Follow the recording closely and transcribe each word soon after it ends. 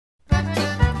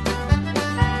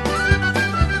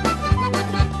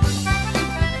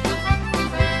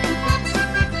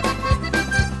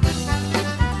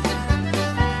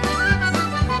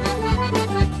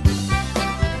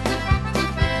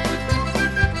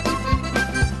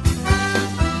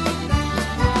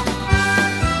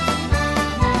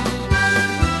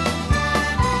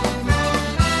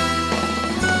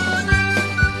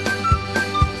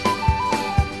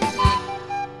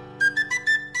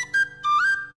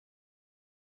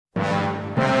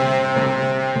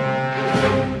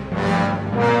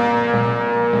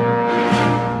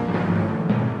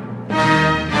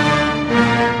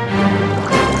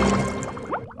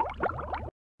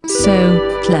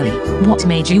What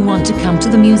made you want to come to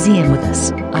the museum with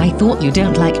us? I thought you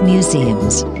don't like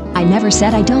museums. I never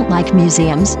said I don't like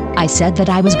museums. I said that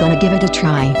I was gonna give it a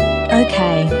try.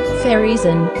 Okay, fair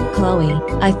reason, Chloe.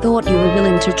 I thought you were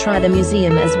willing to try the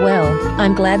museum as well.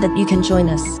 I'm glad that you can join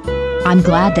us. I'm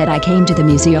glad that I came to the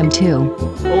museum too.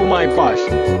 Oh my gosh,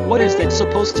 what is that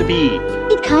supposed to be?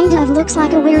 It kind of looks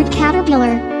like a weird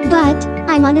caterpillar, but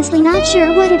I'm honestly not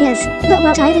sure what it is. But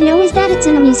what I do know is that it's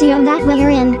in a museum that we're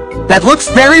in. That looks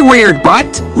very weird,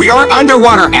 but we are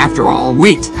underwater after all.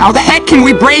 Wait, how the heck can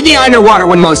we breathe the underwater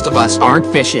when most of us aren't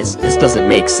fishes? This doesn't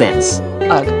make sense.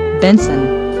 Ugh,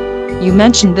 Benson. You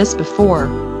mentioned this before.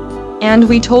 And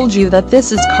we told you that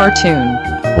this is cartoon.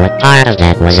 What part of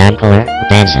that was unclear,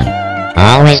 Benson?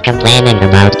 Always complaining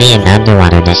about being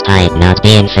underwater despite not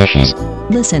being fishes.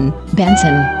 Listen,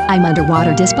 Benson, I'm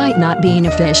underwater despite not being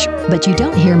a fish, but you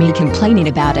don't hear me complaining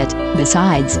about it.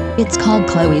 Besides, it's called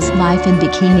Chloe's Life in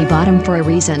Bikini Bottom for a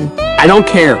reason. I don't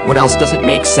care. What else doesn't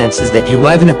make sense is that you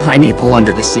live in a pineapple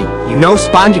under the sea. You know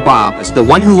SpongeBob is the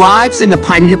one who lives in the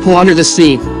pineapple under the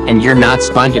sea, and you're not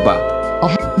SpongeBob.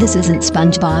 Oh, this isn't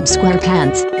SpongeBob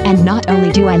SquarePants, and not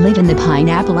only do I live in the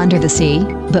pineapple under the sea,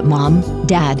 but Mom,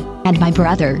 Dad, and my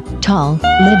brother, Tall,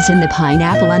 lives in the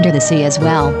pineapple under the sea as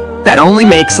well. That only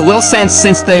makes a little sense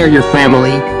since they are your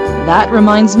family. That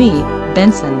reminds me,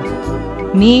 Benson.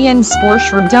 Me and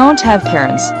Sporshroom don't have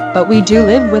parents, but we do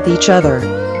live with each other.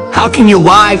 How can you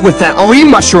live with that only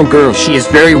mushroom girl? She is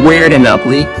very weird and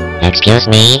ugly. Excuse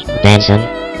me, Benson.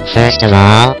 First of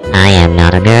all, I am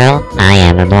not a girl, I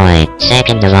am a boy.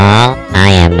 Second of all, I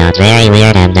am not very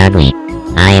weird and ugly.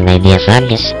 I may be a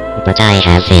fungus, but I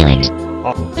have feelings.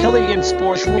 Kelly and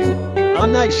Sporshroom.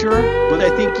 I'm not sure, but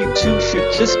I think you two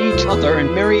should kiss each other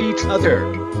and marry each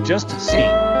other. Just see.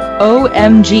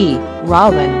 OMG,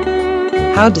 Robin.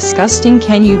 How disgusting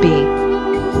can you be?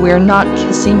 We're not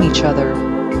kissing each other.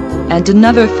 And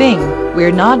another thing,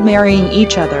 we're not marrying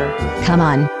each other. Come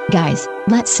on, guys,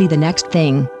 let's see the next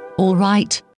thing.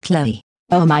 Alright, Chloe.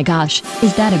 Oh my gosh,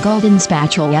 is that a golden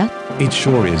spatula? It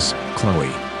sure is, Chloe.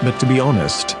 But to be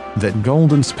honest, that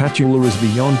golden spatula is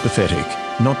beyond pathetic,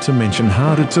 not to mention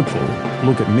harder to pull.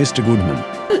 Look at Mr. Goodman.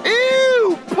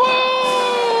 Ew! Poor!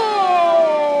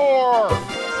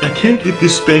 I can't get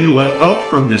this spatula out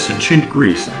from this ancient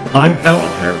grease. I'm out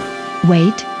there.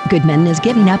 Wait, Goodman is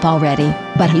giving up already,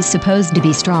 but he's supposed to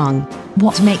be strong.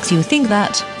 What makes you think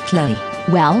that, Chloe?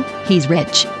 Well, he's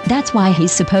rich. That's why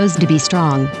he's supposed to be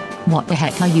strong. What the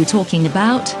heck are you talking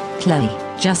about, Chloe?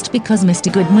 Just because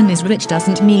Mr. Goodman is rich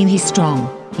doesn't mean he's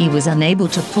strong. He was unable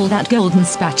to pull that golden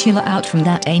spatula out from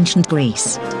that ancient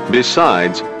grease.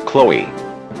 Besides, Chloe,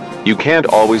 you can't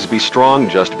always be strong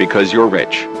just because you're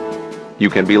rich. You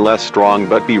can be less strong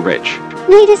but be rich.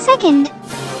 Wait a second.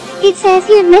 It says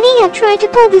here many have tried to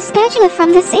pull the spatula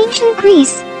from this ancient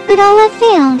grease, but all have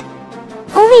failed.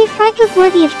 Only a fry cook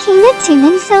worthy of King Neptune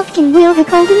himself can wield the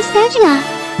golden spatula.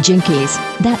 Jinkies,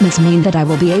 that must mean that I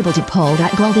will be able to pull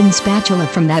that golden spatula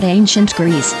from that ancient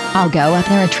grease. I'll go up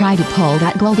there and try to pull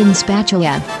that golden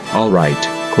spatula. Alright,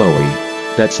 Chloe.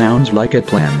 That sounds like a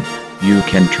plan. You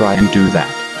can try and do that.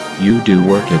 You do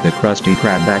work at the Krusty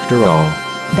Krab after all.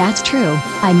 That's true,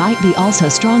 I might be also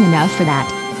strong enough for that.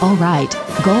 Alright,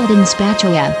 golden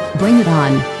spatula, bring it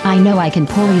on. I know I can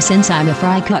pull you since I'm a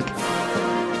fry cook.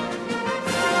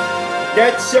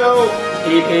 That's so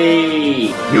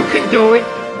easy. You can do it.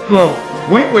 Well,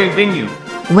 wait, didn't you?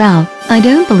 Well, I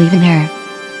don't believe in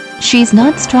her. She's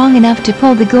not strong enough to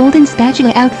pull the golden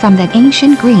spatula out from that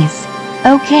ancient grease.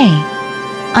 Okay.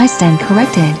 I stand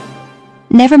corrected.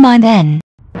 Never mind then.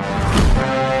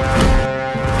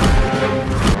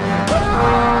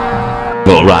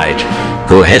 Alright.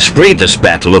 Who has freed the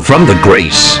spatula from the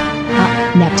grease?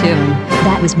 Neptune.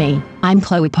 That was me. I'm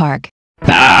Chloe Park.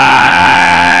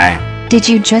 Did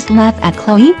you just laugh at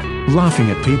Chloe? Laughing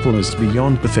at people is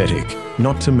beyond pathetic,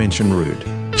 not to mention rude.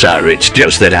 Sorry, it's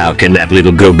just that how can that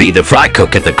little girl be the fry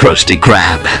cook at the Krusty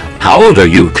Krab? How old are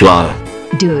you, Chloe?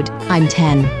 Dude, I'm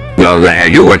 10. Well,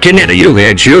 you're working at a young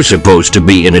age. You're supposed to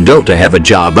be an adult to have a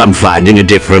job. I'm finding a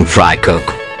different fry cook.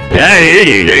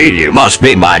 Hey, you must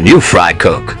be my new fry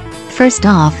cook. First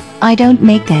off, I don't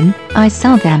make them, I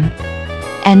sell them.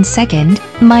 And second,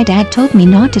 my dad told me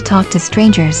not to talk to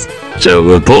strangers. So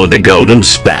we'll pull the golden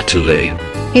spatula.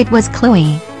 It was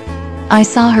Chloe. I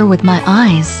saw her with my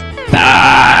eyes.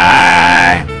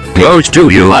 Close to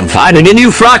you, I'm finding a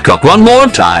new fry cook one more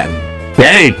time.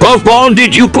 Hey, Puffball,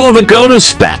 did you pull the golden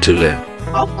spatula?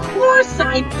 Of course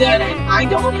I didn't. I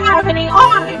don't have any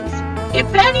arms.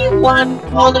 If anyone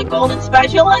pulled a golden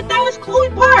spatula, that was Chloe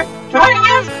Park. Try to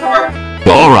ask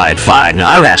her. Alright, fine,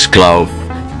 I'll ask Chloe.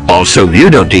 Also, you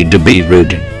don't need to be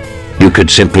rude. You could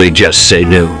simply just say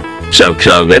no. So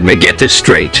let me get this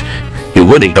straight. You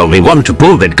wouldn't only want to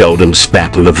pull that golden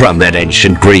spatula from that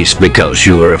ancient Greece because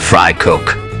you were a fry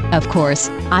cook. Of course,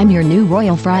 I'm your new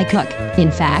royal fry cook.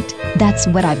 In fact, that's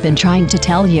what I've been trying to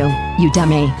tell you, you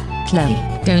dummy. Chloe,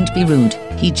 don't be rude.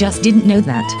 He just didn't know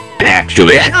that.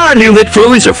 Actually, I knew that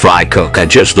Chloe's a fry cook. I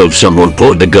just thought someone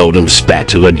pulled the golden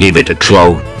spatula and gave it to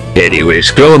Chloe.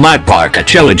 Anyways, Chloe, in my park, I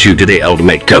challenge you to the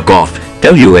ultimate cook-off.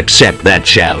 Do you accept that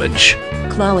challenge?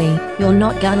 Chloe, you're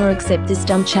not gonna accept this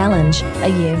dumb challenge, are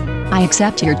you? I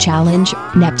accept your challenge,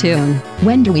 Neptune.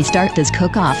 When do we start this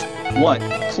cook-off? What,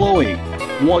 Chloe?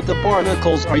 What the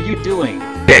barnacles are you doing?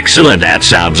 Excellent, that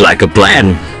sounds like a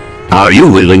plan. Are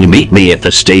you willing to meet me at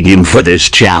the stadium for this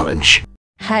challenge?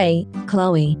 Hey,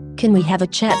 Chloe, can we have a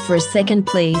chat for a second,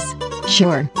 please?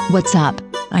 Sure, what's up?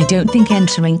 I don't think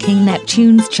entering King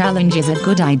Neptune's challenge is a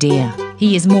good idea.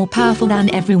 He is more powerful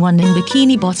than everyone in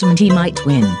Bikini Bottom and he might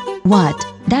win. What?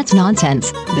 That's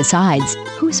nonsense. Besides,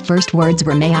 whose first words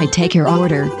were "may I take your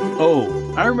order"?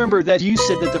 Oh, I remember that you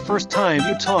said that the first time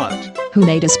you taught. Who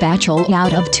made a spatula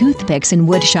out of toothpicks in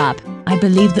wood shop? I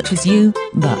believe that was you,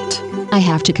 but I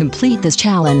have to complete this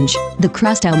challenge. The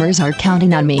crustomers are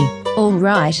counting on me.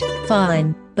 Alright,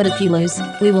 fine. But if you lose,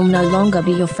 we will no longer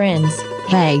be your friends.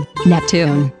 Hey,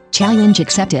 Neptune. Challenge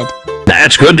accepted.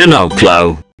 That's good to know,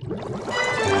 Chloe.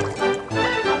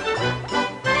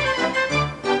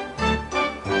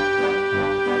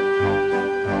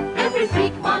 Every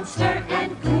freak, monster,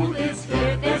 and ghoul is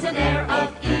here. There's an air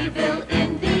of evil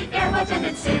in the air, but an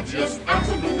insidious,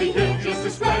 absolutely hideous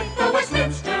display. The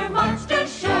Westminster Monster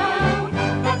Show.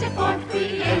 The deformed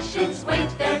creations wait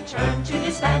their turn to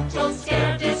dismantle,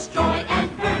 scare, destroy,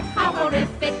 and burn. How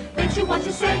horrific makes you want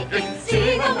to say it's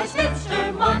the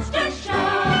Westminster Monster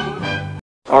Show.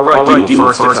 Alright, you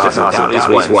first out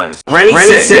these ones. Ready,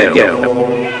 set, go!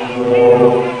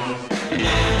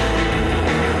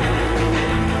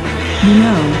 You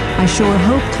know, I sure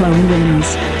hope Chloe wins.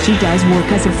 She does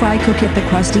work as a fry cook at the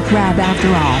Krusty Krab after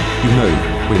all. You know,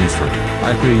 Winifred,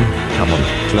 I agree. Come on,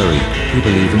 Chloe, we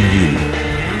believe in you.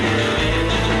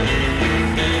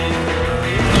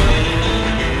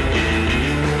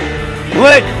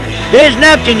 What? There's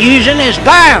Neptune using his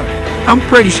power! I'm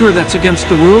pretty sure that's against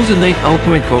the rules in the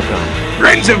Ultimate Cook-Off.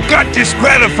 Friends have got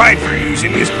disqualified for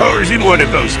using his powers in one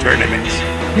of those tournaments.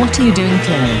 What are you doing,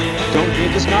 Chloe? Don't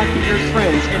make us not be your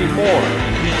friends anymore,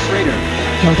 you traitor.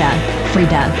 Hilda,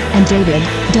 Frida, and David,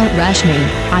 don't rush me.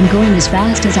 I'm going as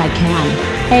fast as I can.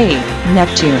 Hey,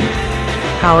 Neptune.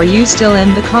 How are you still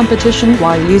in the competition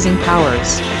while using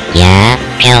powers? Yeah,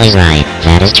 Kelly's right.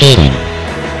 That is cheating.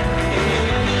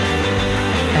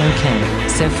 Okay,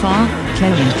 so far,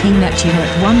 Chloe and King Neptune are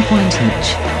at 1 point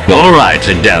each. Alright,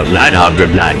 and down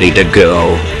 990 to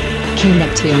go. King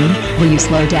Neptune, will you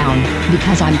slow down?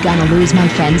 Because I'm gonna lose my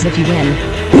friends if you win.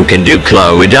 You can do,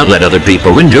 Chloe. Don't let other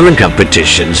people win during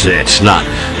competitions. It's not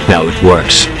how it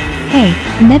works. Hey,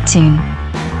 Neptune.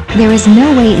 There is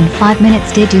no way in 5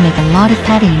 minutes did you make a lot of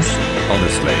patties.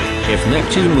 Honestly, if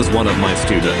Neptune was one of my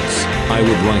students, I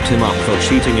would write him up for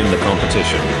cheating in the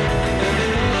competition.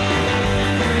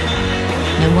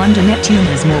 No wonder Neptune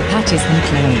has more patties than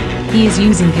Chloe. He is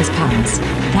using his powers.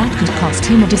 That could cost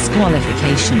him a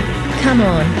disqualification. Come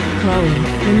on, Chloe,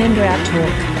 remember our talk.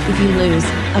 If you lose,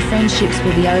 our friendships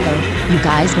will be over. You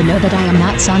guys will know that I am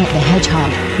not Sonic the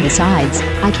Hedgehog. Besides,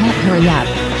 I can't hurry up.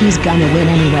 He's gonna win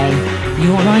anyway.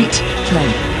 You're right, Chloe.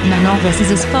 None of us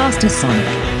is as fast as Sonic.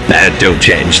 That don't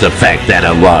change the fact that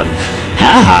I won.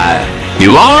 Ha ha!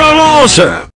 You are a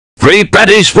loser! Free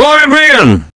patties for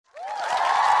everyone!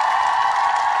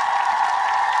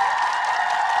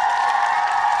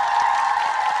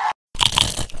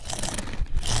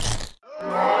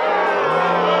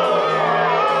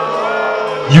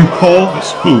 You call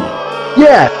this who?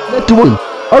 Yeah, that one.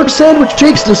 Our sandwich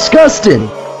cake's disgusting.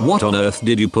 What on earth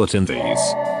did you put in these?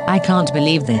 I can't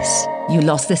believe this. You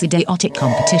lost this idiotic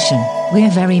competition. We're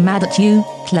very mad at you,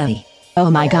 Chloe.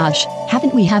 Oh my gosh,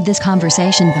 haven't we had this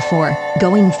conversation before?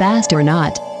 Going fast or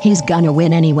not, he's gonna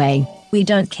win anyway. We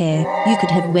don't care. You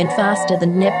could have went faster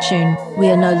than Neptune. We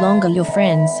are no longer your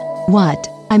friends. What?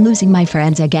 I'm losing my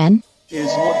friends again? Is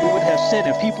what we would have said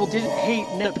if people didn't hate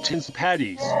Neptune's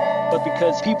patties. But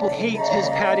because people hate his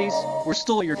patties, we're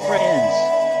still your friends.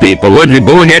 People wouldn't be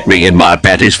booing at me in my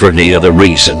patties for any other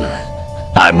reason.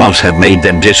 I must have made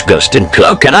them disgusting.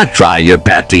 Chloe, can I try your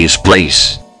patties,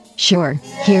 please? Sure,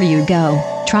 here you go.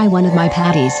 Try one of my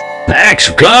patties. Thanks,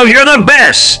 Chloe, you're the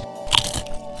best!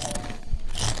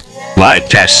 My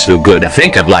test's so good, I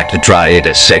think I'd like to try it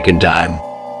a second time.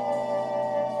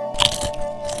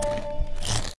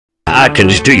 I can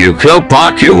just do you, Chloe,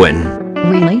 Park, you win.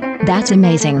 Really? That's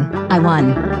amazing. I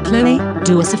won. Chloe,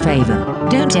 do us a favor.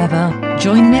 Don't ever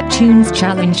join Neptune's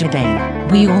challenge again.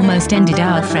 We almost ended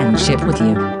our friendship with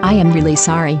you. I am really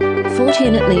sorry.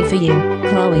 Fortunately for you,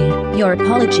 Chloe, your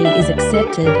apology is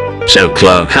accepted. So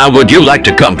Chloe, how would you like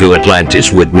to come to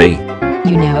Atlantis with me?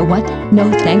 You know what?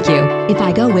 No thank you. If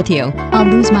I go with you, I'll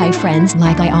lose my friends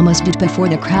like I almost did before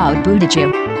the crowd booted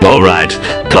you. Alright,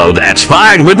 Chloe, that's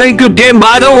fine with me. Good game,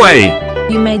 by the way.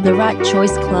 You made the right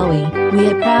choice, Chloe. We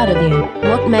are proud of you.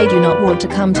 What made you not want to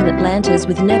come to Atlantis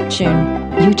with Neptune?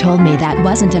 You told me that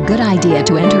wasn't a good idea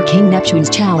to enter King Neptune's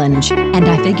challenge, and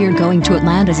I figured going to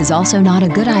Atlantis is also not a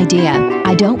good idea.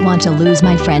 I don't want to lose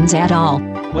my friends at all.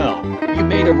 Well, you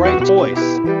made a right choice.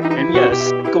 And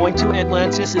yes, going to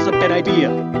Atlantis is a bad idea.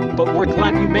 But we're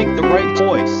glad you make the right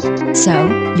choice. So,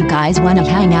 you guys wanna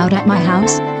hang out at my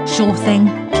house? Sure thing,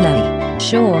 Chloe.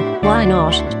 Sure, why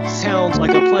not? Sounds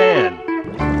like a plan.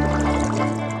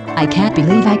 I can't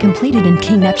believe I completed in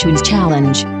King Neptune's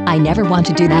challenge. I never want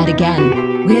to do that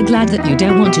again. We're glad that you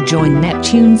don't want to join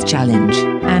Neptune's challenge,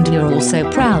 and we're also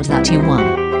proud that you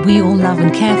won. We all love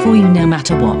and care for you no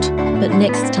matter what. But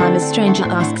next time a stranger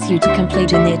asks you to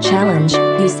complete in their challenge,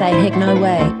 you say heck no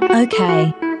way,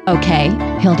 okay? Okay,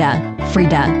 Hilda,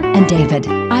 Frida, and David,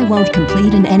 I won't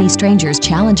complete in any stranger's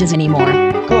challenges anymore.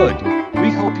 Good. We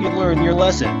hope you learn your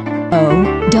lesson.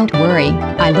 Oh, don't worry,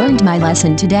 I learned my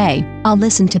lesson today. I'll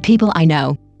listen to people I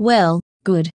know. Well,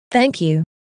 good, thank you.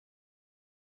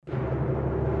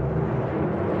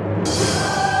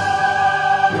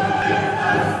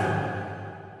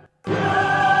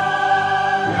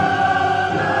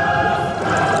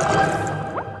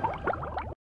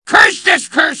 Curse this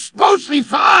curse, mostly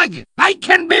fog! I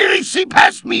can barely see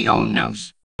past me own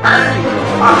nose.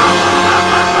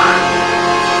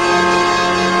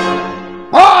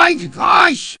 Oh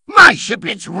gosh, my ship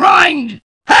is ruined!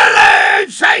 Hello,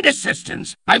 side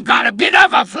assistants! I've got a bit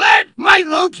of a flat. My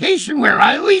location where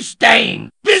I'll be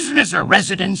staying. Business or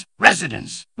residence?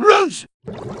 Residence. Rooms.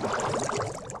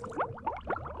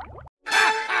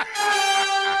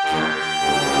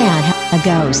 A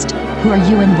ghost. Who are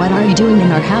you and what are you doing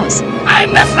in our house? I'm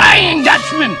the Flying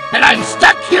Dutchman, and I'm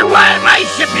stuck here while my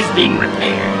ship is being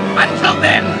repaired. Until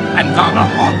then, I'm gonna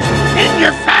haunt you and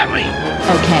your family.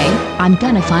 Okay, I'm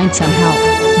gonna find some help.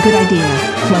 Good idea,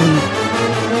 Chloe.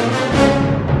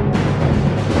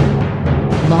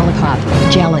 Lollipop,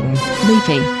 gelatin,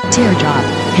 leafy, teardrop,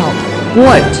 help.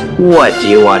 What do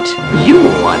you want? You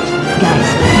want?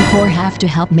 Guys, you four have to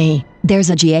help me. There's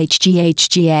a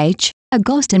GH, a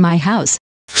ghost in my house.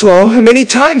 Flo, how many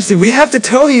times do we have to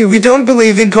tell you we don't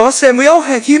believe in ghosts and we all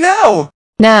heck you now?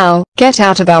 Now, get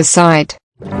out of our sight.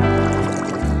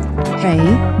 Hey,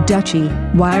 Dutchie,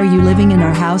 why are you living in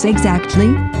our house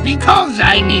exactly? Because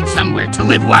I need somewhere to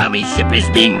live while my ship is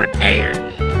being repaired.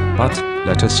 But,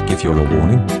 let us give you a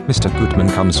warning. Mr. Goodman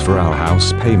comes for our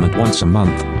house payment once a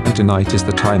month, and tonight is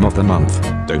the time of the month.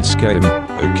 Don't scare him,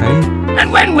 okay?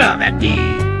 And when will that be?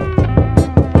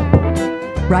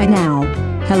 Right now.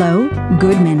 Hello,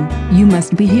 Goodman. You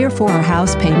must be here for our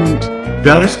house payment.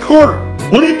 That is correct.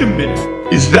 Wait a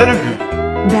minute. Is that a good?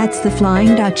 That's the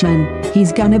Flying Dutchman.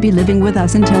 He's gonna be living with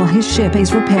us until his ship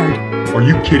is repaired. Are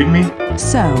you kidding me?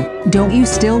 So, don't you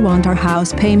still want our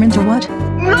house payment or what?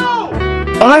 No!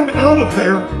 I'm out of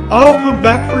there. I'll come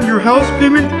back for your house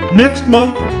payment next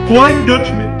month. Flying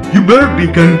Dutchman, you better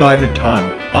be done by the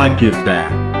time I get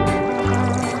back.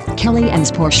 Kelly and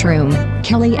Sporshroom,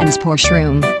 Kelly and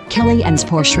Sporshroom, Kelly and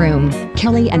Sporshroom,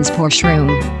 Kelly and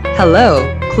Sporshroom. Hello,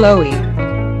 Chloe.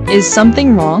 Is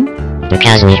something wrong?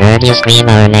 Because we heard you scream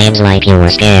our names like you were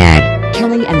scared.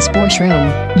 Kelly and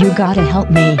Sporshroom, you gotta help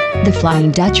me, the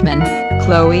Flying Dutchman.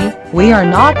 Chloe, we are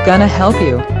not gonna help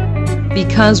you.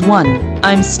 Because 1,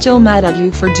 I'm still mad at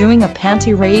you for doing a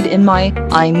panty raid in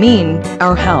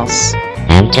our house.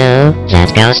 And 2,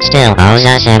 that ghost still owes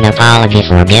us an apology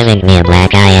for giving me a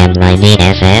black eye and my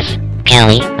BFF,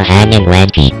 Kelly, a hanging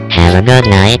wedgie. Have a good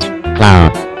night,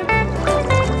 Chloe.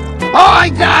 Oh my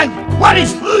god! What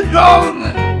is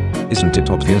wrong? Isn't it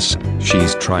obvious?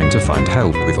 She's trying to find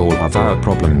help with all of our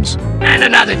problems. And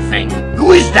another thing,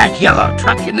 who is that yellow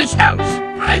truck in this house?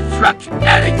 My truck,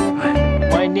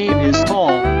 My name is Tall.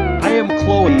 I am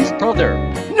Chloe's brother.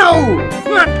 No!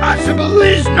 Not possible!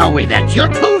 There's no way that your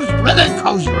close brother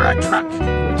calls you a truck.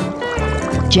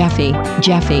 Jeffy,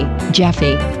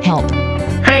 help.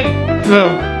 Hey,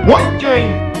 what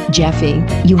game? Jeffy,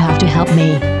 you have to help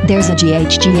me. There's a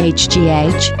GH,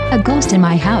 a ghost in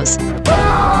my house.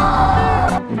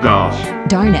 Gosh.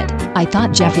 Darn it, I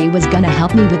thought Jeffy was gonna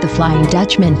help me with the Flying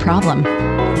Dutchman problem.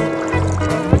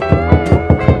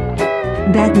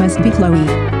 That must be Chloe.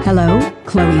 Hello,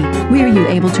 Chloe. Were you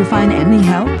able to find any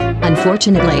help?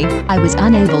 Unfortunately, I was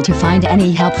unable to find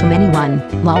any help from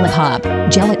anyone. Lollipop,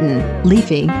 Gelatin,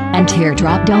 Leafy, and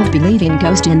Teardrop don't believe in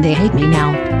ghosts and they hate me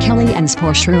now. Kelly and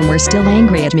Sporshroom were still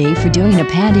angry at me for doing a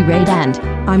panty raid and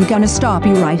I'm gonna stop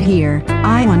you right here.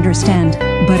 I understand,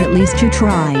 but at least you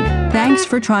tried. Thanks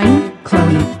for trying,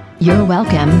 Chloe. You're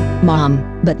welcome,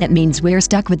 Mom, but that means we're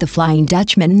stuck with the Flying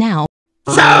Dutchman now.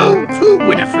 So, to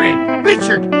Winifred,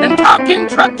 Richard, and Talking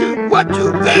Truck Dude, what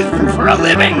do they do for a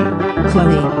living?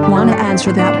 Chloe, wanna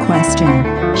answer that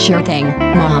question? Sure thing,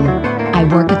 Mom. I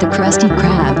work at the Krusty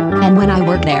Krab, and when I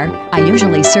work there, I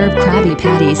usually serve Krabby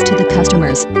Patties to the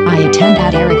customers. I attend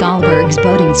at Eric Alberg's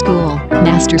boating school.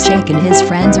 Master Shake and his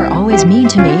friends are always mean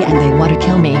to me and they want to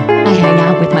kill me. I hang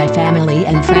out with my family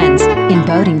and friends. In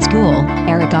boating school,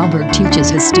 Eric Alberg teaches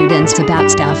his students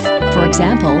about stuff. For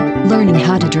example, learning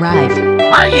how to drive.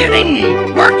 Are you kidding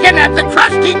me? Working at the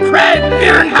Krusty Krab,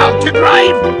 learn how to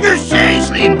drive? You're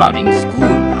seriously in boating school.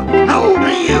 How old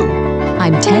are you?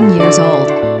 I'm 10 years old.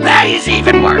 That is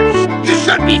even worse. You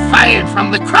should be fired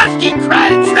from the Krusty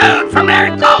Krab, expelled from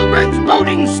Eric Albert's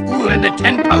boating school and the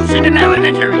 10 posted in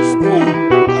elementary school.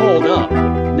 Hold up.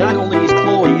 Not only is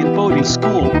Chloe in boating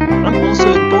school, I'm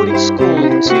also in boating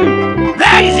school too.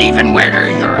 That is even weirder.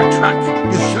 You're a truck.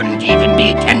 You shouldn't even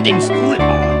be attending school at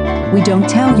all. We don't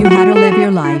tell you how to live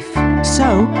your life,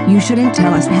 so you shouldn't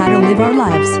tell us how to live our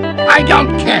lives. I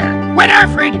don't care.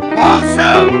 Winifred,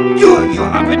 also, you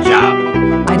have a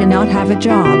job. I do not have a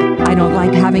job. I don't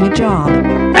like having a job.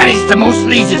 That is the most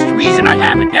laziest reason I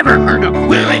haven't ever heard of.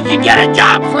 Will you get a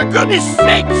job, for goodness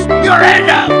sakes? You're an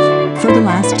adult. For the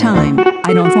last time,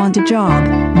 I don't want a job.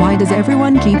 Why does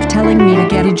everyone keep telling me to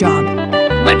get a job?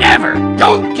 Whatever,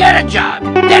 don't get a job.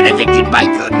 Get evicted by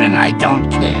Goodman and I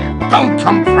don't care. Don't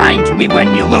come crying to me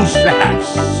when you lose the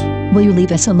house. Will you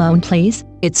leave us alone, please?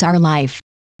 It's our life.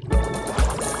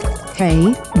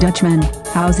 Hey, Dutchman,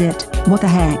 how's it? What the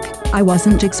heck? I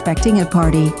wasn't expecting a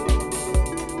party.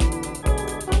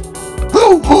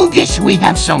 Who guess we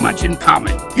have so much in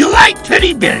common? You like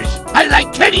teddy bears. I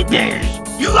like teddy bears.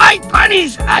 You like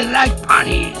bunnies. I like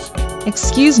bunnies.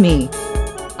 Excuse me.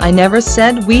 I never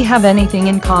said we have anything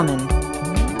in common.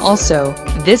 Also,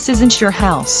 this isn't your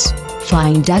house.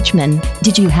 Flying Dutchman,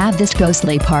 did you have this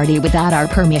ghostly party without our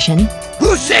permission?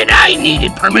 Who said I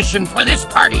needed permission for this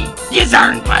party? Yous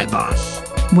aren't my boss.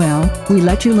 Well, we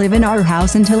let you live in our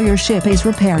house until your ship is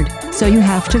repaired, so you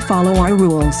have to follow our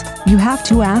rules. You have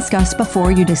to ask us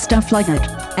before you do stuff like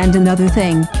that. And another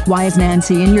thing, why is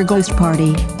Nancy in your ghost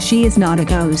party? She is not a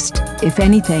ghost. If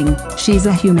anything, she's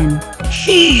a human.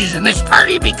 She's in this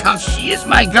party because she is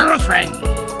my girlfriend.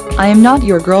 I am not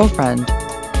your girlfriend.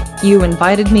 You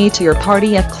invited me to your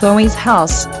party at Chloe's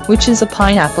house, which is a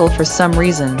pineapple for some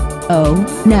reason. Oh,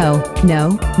 no.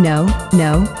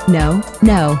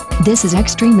 This is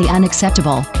extremely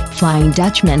unacceptable. Flying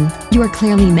Dutchman, you are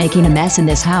clearly making a mess in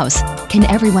this house. Can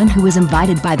everyone who is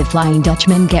invited by the Flying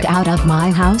Dutchman get out of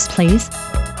my house, please?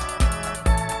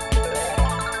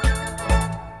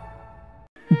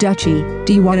 Dutchy,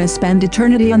 do you want to spend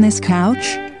eternity on this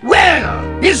couch?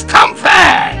 Well, it's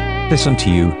comfy! Listen to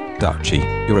you, Dutchy.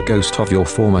 You're a ghost of your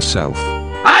former self.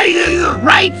 You're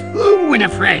right,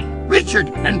 Winifred, Richard,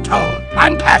 and Toad.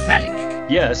 I'm pathetic.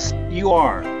 Yes, you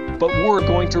are. But we're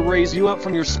going to raise you up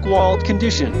from your squalid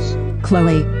conditions.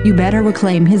 Chloe, you better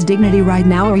reclaim his dignity right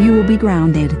now or you will be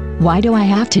grounded. Why do I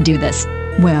have to do this?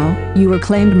 Well, you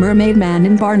reclaimed Mermaid Man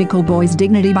and Barnacle Boy's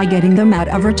dignity by getting them out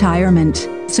of retirement.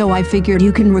 So I figured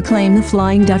you can reclaim the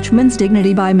Flying Dutchman's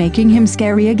dignity by making him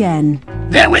scary again.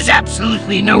 There was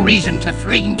absolutely no reason to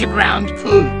threaten to ground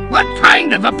Clue. What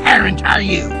kind of a parent are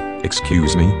you?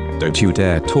 Excuse me, don't you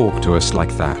dare talk to us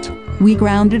like that. We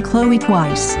grounded Chloe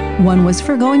twice. One was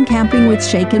for going camping with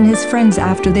Shake and his friends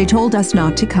after they told us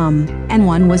not to come, and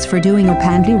one was for doing a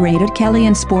panty raid at Kelly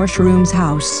and Sporshroom's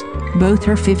house. Both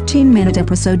are 15-minute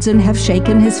episodes and have Shake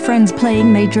and his friends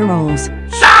playing major roles.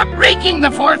 Stop breaking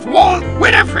the fourth wall,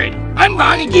 Winifred! I'm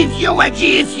going to give you a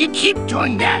wedgie if you keep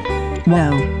doing that.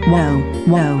 Whoa.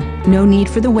 No need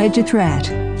for the wedgie threat.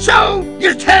 So,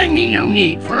 you're telling me no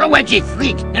need for a wedgie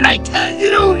freak, and I tell you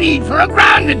no need for a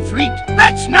grounded freak.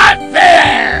 That's not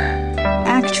fair!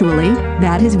 Actually,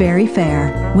 that is very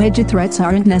fair. Wedgie threats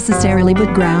aren't necessarily,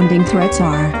 but grounding threats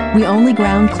are. We only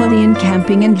ground Chloe in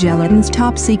camping and Gelatin's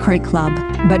top secret club.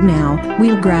 But now,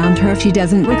 we'll ground her if she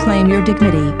doesn't reclaim your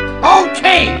dignity.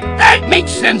 Okay, that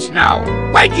makes sense now.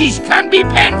 Wedgies can be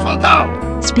painful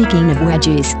though. Speaking of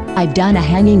wedgies, I've done a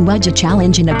hanging wedgie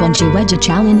challenge and a bungee wedgie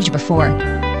challenge before.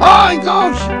 Oh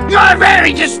gosh, you're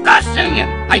very disgusting.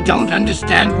 I don't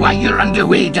understand why your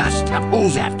underwear does have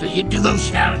holes after you do those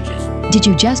challenges. Did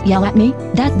you just yell at me?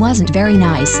 That wasn't very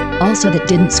nice. Also, that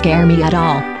didn't scare me at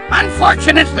all.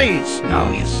 Unfortunately, it's no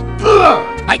use.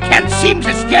 Ugh, I can't seem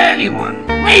to scare anyone.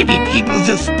 Maybe people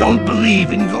just don't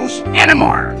believe in ghosts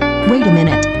anymore. Wait a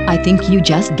minute. I think you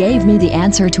just gave me the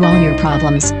answer to all your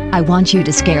problems. I want you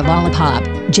to scare Lollipop,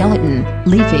 Gelatin,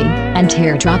 Leafy, and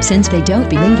Teardrop since they don't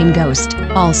believe in ghosts.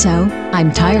 Also,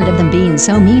 I'm tired of them being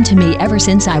so mean to me ever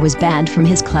since I was banned from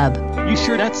his club. You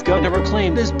sure that's gonna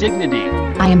reclaim his dignity?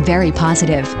 I am very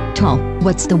positive. Tull,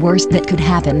 what's the worst that could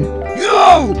happen?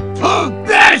 Yo! Oh,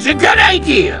 that is a good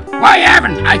idea! Why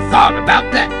haven't I thought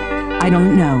about that? I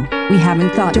don't know. We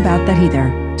haven't thought about that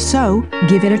either. So,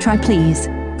 give it a try, please.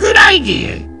 Good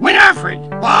idea! Winifred!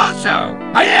 Also,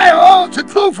 I had all to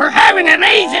Clue for having an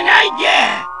amazing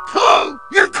idea! Clue,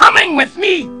 you're coming with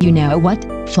me! You know what,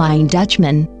 Flying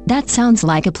Dutchman? That sounds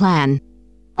like a plan.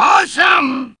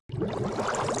 Awesome!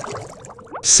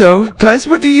 So, guys,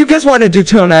 what do you guys want to do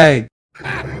tonight?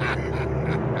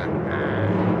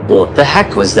 What the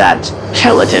heck was that?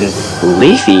 Gelatin,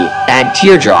 Leafy, and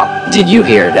Teardrop. Did you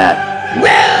hear that?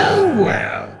 Well,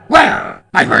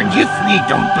 I heard you three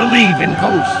don't believe in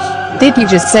ghosts. Did you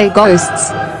just say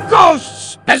ghosts?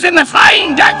 Ghosts! As in the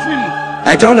Flying Dutchman!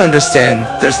 I don't understand.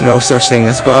 There's no such thing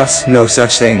as ghosts. No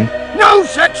such thing. No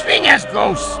such thing as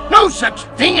ghosts! No such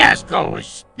thing as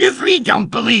ghosts! You three don't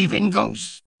believe in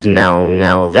ghosts.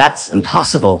 No, that's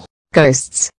impossible.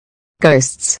 Ghosts.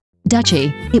 Ghosts.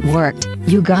 Dutchie, it worked.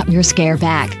 You got your scare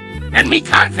back. And me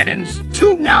confidence,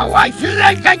 too. Now I feel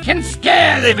like I can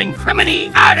scare living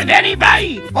criminy out of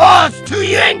anybody. Oh, it's 2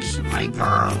 yanks, my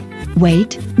girl.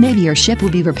 Wait, maybe your ship will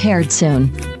be repaired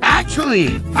soon.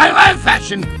 Actually, I love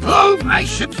fashion. Oh, my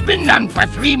ship's been done for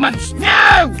 3 months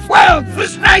now. Well, it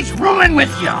was nice rooming with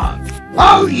y'all.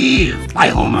 Oh yeah, I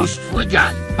almost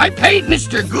forgot. I paid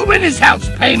Mr. Gooman his house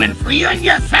payment for you and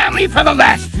your family for the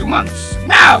last few months.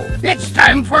 Now, it's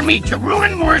time for me to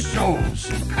ruin more souls.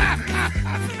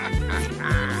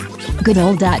 Good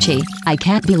old Dutchie. I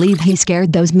can't believe he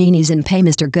scared those meanies and pay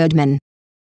Mr. Goodman.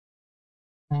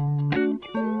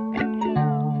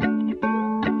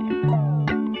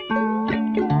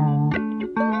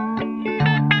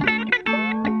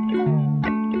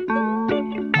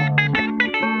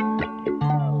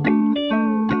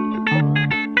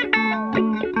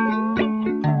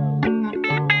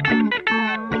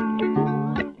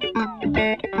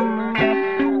 Thank you.